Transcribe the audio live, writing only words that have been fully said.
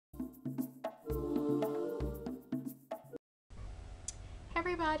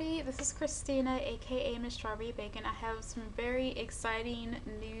everybody, this is Christina, aka Miss Strawberry Bacon. I have some very exciting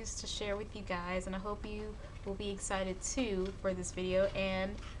news to share with you guys, and I hope you will be excited too for this video.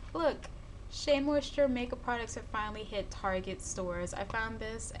 And look, Shea Moisture makeup products have finally hit Target stores. I found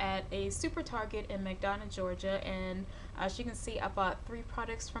this at a super Target in McDonough, Georgia, and as you can see, I bought 3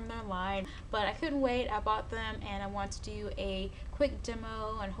 products from their line, but I couldn't wait. I bought them and I want to do a quick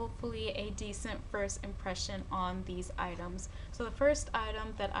demo and hopefully a decent first impression on these items. So the first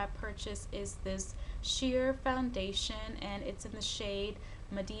item that I purchased is this sheer foundation, and it's in the shade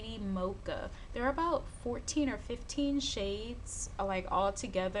Madidi Mocha. There are about 14 or 15 shades like all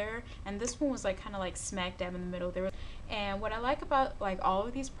together, and this one was like kind of like smack dab in the middle there. And what I like about like all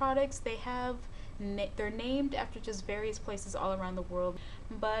of these products, they're named after just various places all around the world.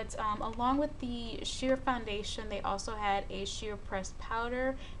 But along with the sheer foundation, they also had a sheer pressed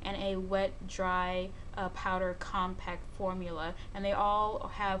powder and a wet dry powder compact formula, and they all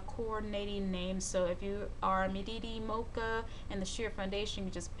have coordinating names. So if you are Madidi Mocha and the sheer foundation,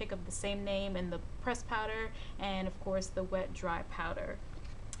 you just pick up the same name, and the pressed powder and of course the wet dry powder.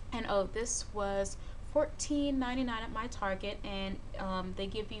 And oh, this was $14.99 at my Target, and they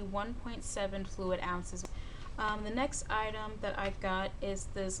give you 1.7 fluid ounces. The next item that I got is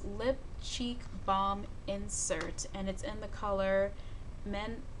this lip cheek balm insert, and it's in the color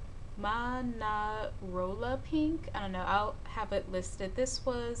Manarola pink. I don't know, I'll have it listed. This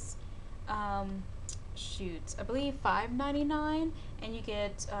was shoot, I believe $5.99, and you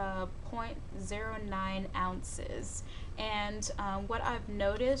get 0.09 ounces. And what I've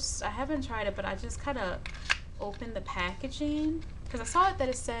noticed, I haven't tried it, but I just kind of opened the packaging because I saw that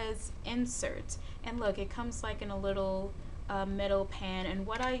it says insert, and look, it comes like in a little metal pan. And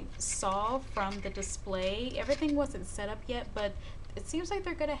what I saw from the display, everything wasn't set up yet, but it seems like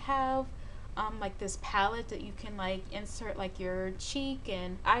they're gonna have like this palette that you can like insert like your cheek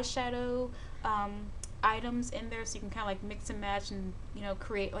and eyeshadow items in there, so you can kind of like mix and match and, you know,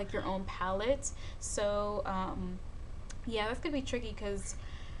 create like your own palette. So yeah, that's gonna be tricky because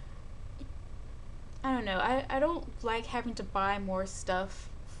I don't know, I don't like having to buy more stuff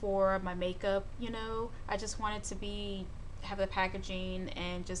for my makeup, you know. I just want it to have the packaging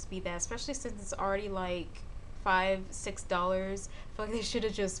and just be that, especially since it's already like $5-6. I feel like they should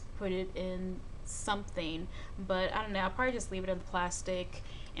have just put it in something, but I don't know, I'll probably just leave it in plastic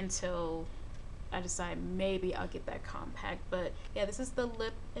until I decide maybe I'll get that compact. But yeah, this is the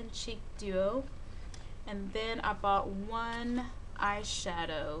lip and cheek duo. And then I bought one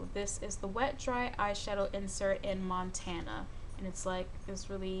eyeshadow. This is the wet dry eyeshadow insert in Montana, and it's like this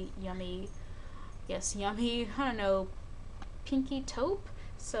really yummy, yes, yummy, I don't know, pinky taupe.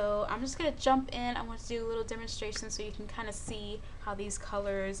 So I'm just gonna jump in. I want to do a little demonstration so you can kind of see how these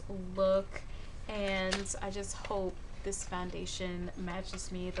colors look, and I just hope this foundation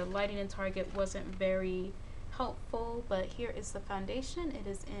matches me. The lighting in Target wasn't very helpful, but here is the foundation. It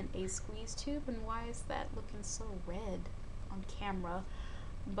is in a squeeze tube, and why is that looking so red on camera?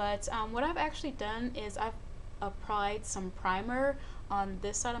 But what I've actually done is I've applied some primer on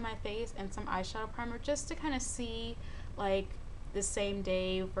this side of my face and some eyeshadow primer just to kind of see like the same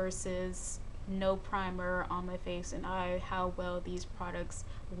day versus no primer on my face and how well these products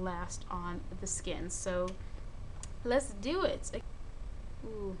last on the skin. So let's do it.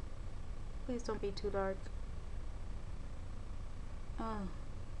 Ooh, please don't be too dark. Oh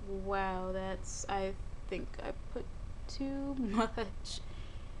wow, I think I put too much,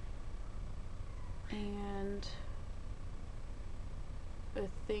 and I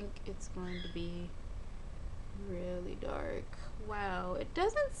think it's going to be really dark. Wow, it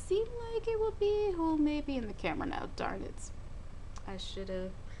doesn't seem like it will be. Well, maybe in the camera now. Darn it, I should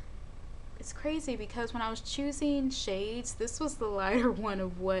have. It's crazy because when I was choosing shades, this was the lighter one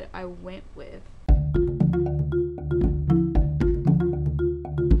of what I went with.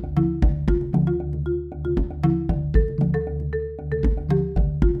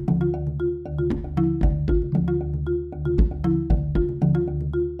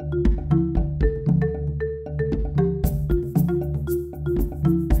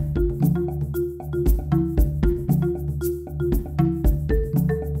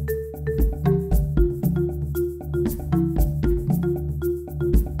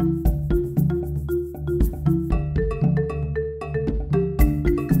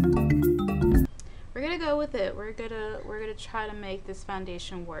 With it, we're gonna try to make this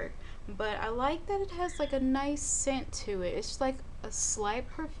foundation work. But I like that it has like a nice scent to it. It's like a slight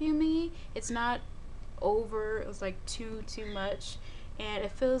perfumey. It's not over, it's like too much, and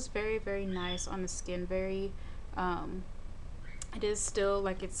it feels very, very nice on the skin. Very it is still,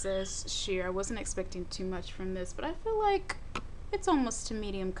 like it says, sheer. I wasn't expecting too much from this, but I feel like it's almost to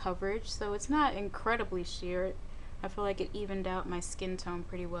medium coverage, so it's not incredibly sheer. I feel like it evened out my skin tone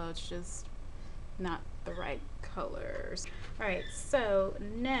pretty well. It's just not the right colors. Alright, so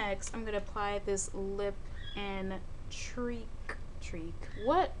next I'm gonna apply this lip and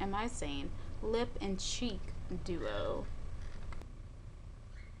what am I saying? Lip and cheek duo.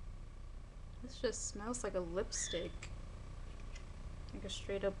 This just smells like a lipstick. Like a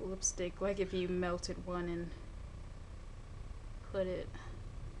straight up lipstick, like if you melted one and put it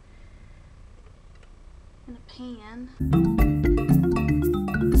in a pan.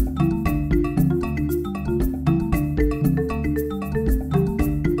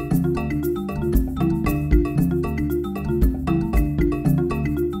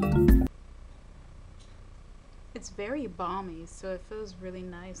 It's very balmy, so it feels really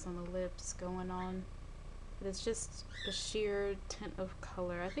nice on the lips going on. But it's just a sheer tint of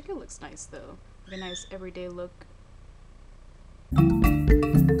color. I think it looks nice though. Like a nice everyday look.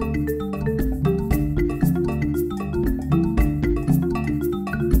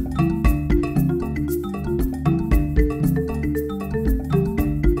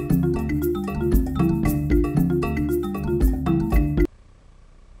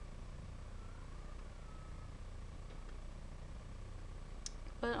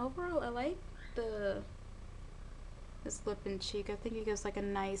 But overall, I like this lip and cheek. I think it gives like a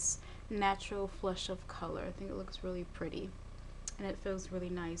nice natural flush of color. I think it looks really pretty and it feels really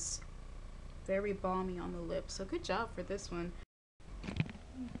nice. Very balmy on the lips. So good job for this one.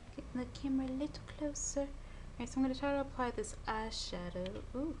 Get the camera a little closer. Alright, so I'm going to try to apply this eyeshadow.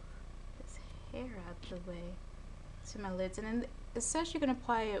 Ooh, this hair out the way to my lids. And then it says you can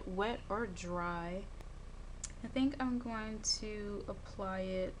apply it wet or dry. I think I'm going to apply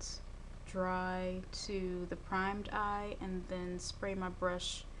it dry to the primed eye and then spray my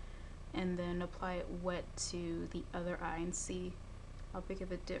brush and then apply it wet to the other eye and see how big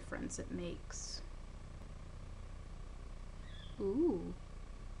of a difference it makes. Ooh.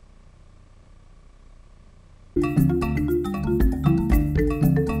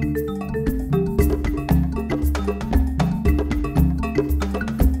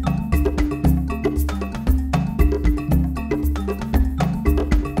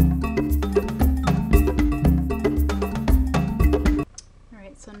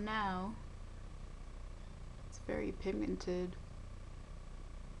 So now it's very pigmented.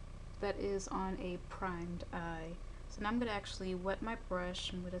 That is on a primed eye. So now I'm gonna actually wet my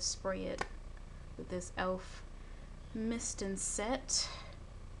brush. I'm gonna spray it with this e.l.f. mist and set.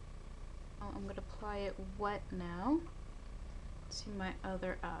 I'm gonna apply it wet now to my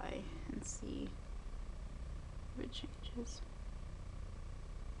other eye and see if it changes.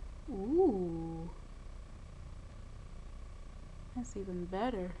 Ooh. That's even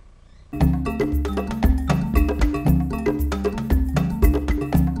better.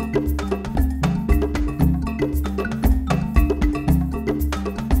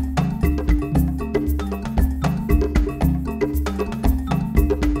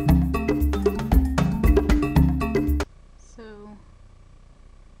 So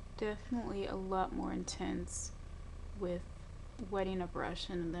definitely a lot more intense with wetting a brush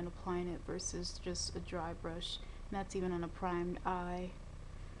and then applying it versus just a dry brush. And that's even on a primed eye.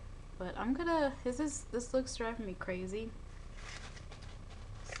 But I'm gonna, this looks driving me crazy.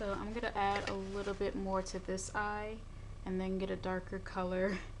 So I'm gonna add a little bit more to this eye and then get a darker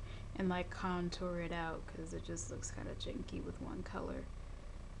color and like contour it out because it just looks kind of janky with one color.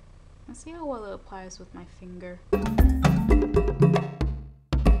 Let's see how well it applies with my finger.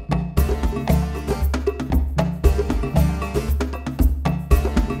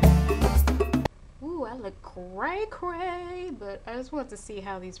 I look cray, but I just wanted to see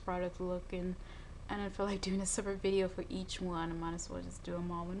how these products look, and I didn't feel like doing a separate video for each one. I might as well just do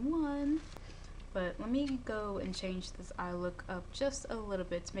them all in one. But let me go and change this eye look up just a little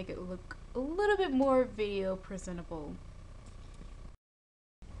bit to make it look a little bit more video presentable.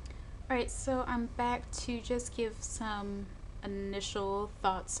 Alright, so I'm back to just give some initial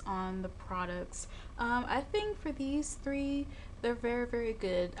thoughts on the products. I think for these three, they're very, very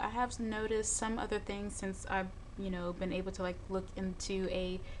good. I have noticed some other things since I've, been able to like look into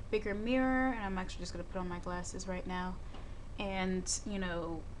a bigger mirror, and I'm actually just gonna put on my glasses right now. And,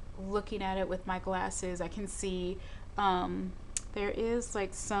 looking at it with my glasses, I can see there is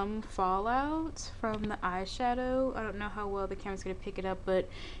like some fallout from the eyeshadow. I don't know how well the camera's gonna pick it up, but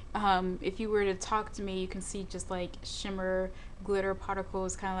if you were to talk to me, you can see just like shimmer glitter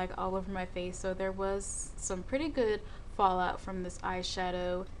particles kind of like all over my face. So there was some pretty good fallout from this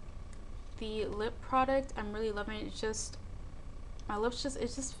eyeshadow. The lip product, I'm really loving it. It's just, my lips it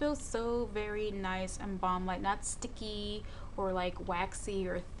just feels so very nice and balm, like not sticky or like waxy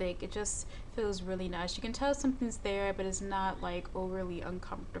or thick. It just feels really nice. You can tell something's there, but it's not like overly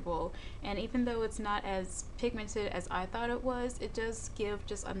uncomfortable. And even though it's not as pigmented as I thought it was, it does give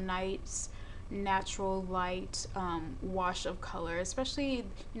just a nice natural light wash of color. Especially,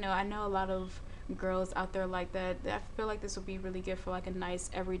 you know, I know a lot of girls out there like that. I feel like this would be really good for like a nice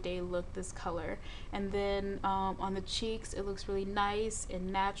everyday look, this color. And then on the cheeks, it looks really nice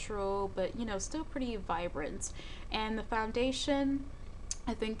and natural, but you know, still pretty vibrant. And the foundation,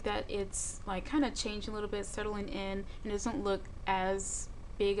 I think that it's like kind of changing a little bit, settling in, and it doesn't look as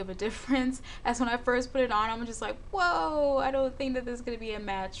big of a difference as when I first put it on. I'm just like, whoa, I don't think that this is gonna be a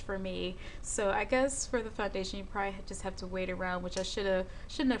match for me. So I guess for the foundation, you probably just have to wait around, which I shouldn't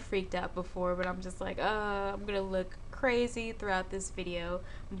have freaked out before, but I'm just like, I'm gonna look crazy throughout this video.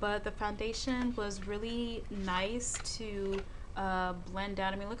 But the foundation was really nice to blend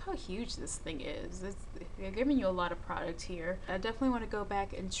out. I mean, look how huge this thing is. They're giving you a lot of product here. I definitely want to go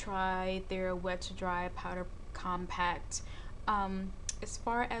back and try their wet to dry powder compact. As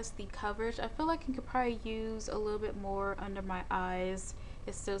far as the coverage, I feel like I could probably use a little bit more under my eyes.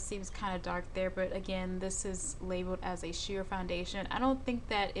 It still seems kind of dark there, but again, this is labeled as a sheer foundation. I don't think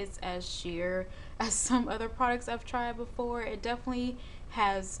that it's as sheer as some other products I've tried before. It definitely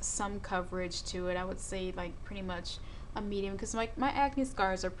has some coverage to it. I would say like pretty much a medium, because like my acne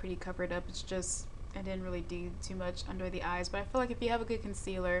scars are pretty covered up. It's just I didn't really do too much under the eyes, but I feel like if you have a good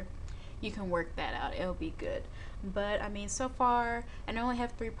concealer, you can work that out. It'll be good. But I mean, so far I only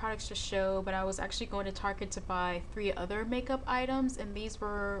have 3 products to show, but I was actually going to Target to buy 3 other makeup items, and these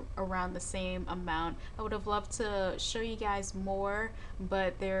were around the same amount. I would have loved to show you guys more,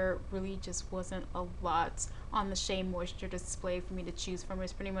 but there really just wasn't a lot on the Shea Moisture display for me to choose from.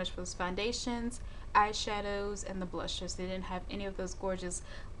 It's pretty much those foundations, eyeshadows, and the blushes. They didn't have any of those gorgeous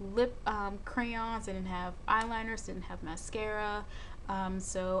lip crayons. They didn't have eyeliners, didn't have mascara.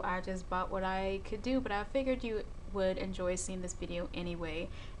 So I just bought what I could do, but I figured you would enjoy seeing this video anyway.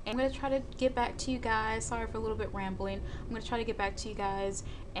 And I'm going to try to get back to you guys. Sorry for a little bit rambling. I'm going to try to get back to you guys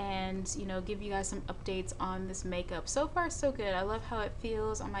and, you know, give you guys some updates on this makeup. So far, so good. I love how it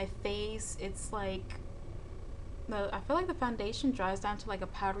feels on my face. It's like, I feel like the foundation dries down to like a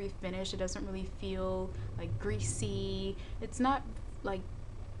powdery finish. It doesn't really feel like greasy. It's not like...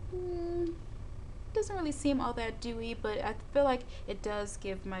 doesn't really seem all that dewy, but I feel like it does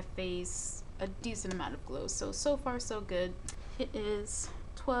give my face a decent amount of glow. So far so good. It is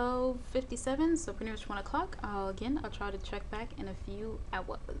 12:57, so pretty much 1 o'clock. I'll try to check back in a few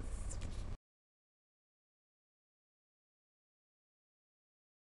hours.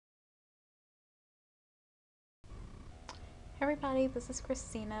 Hey everybody, this is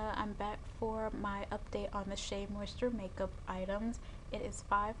Christina. I'm back for my update on the Shea Moisture makeup items. It is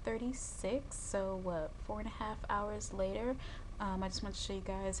 5:36, so what, 4.5 hours later. I just want to show you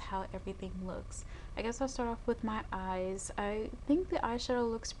guys how everything looks. I guess I'll start off with my eyes. I think the eyeshadow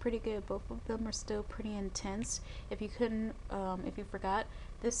looks pretty good. Both of them are still pretty intense. If you forgot,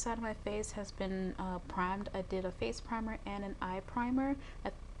 this side of my face has been primed. I did a face primer and an eye primer.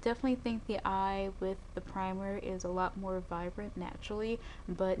 I definitely think the eye with the primer is a lot more vibrant naturally,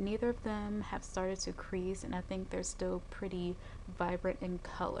 but neither of them have started to crease, and I think they're still pretty vibrant in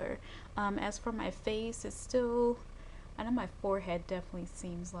color. As for my face, it's still, I know my forehead definitely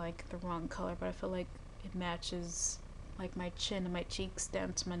seems like the wrong color, but I feel like it matches like my chin and my cheeks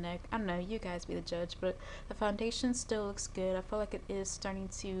down to my neck. I don't know, you guys be the judge, but the foundation still looks good. I feel like it is starting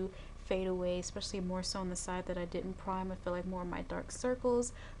to fade away, especially more so on the side that I didn't prime. I feel like more of my dark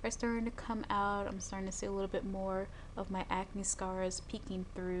circles are starting to come out. I'm starting to see a little bit more of my acne scars peeking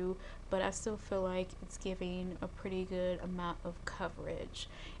through, but I still feel like it's giving a pretty good amount of coverage.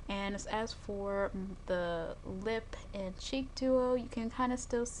 And as for the lip and cheek duo, you can kind of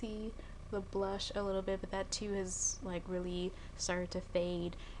still see the blush a little bit, but that too has like really started to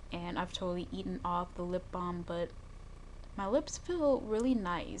fade, and I've totally eaten off the lip balm, but my lips feel really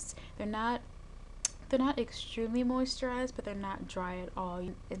nice. They're not extremely moisturized, but they're not dry at all.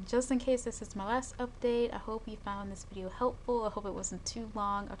 And just in case this is my last update, I hope you found this video helpful. I hope it wasn't too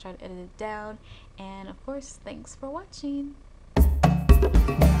long. I'll try to edit it down, and of course, thanks for watching.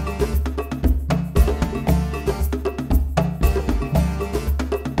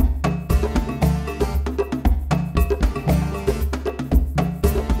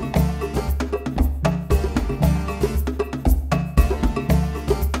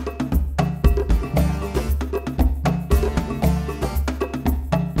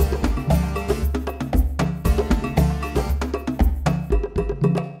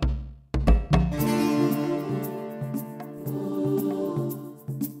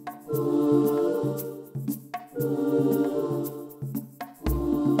 Macao.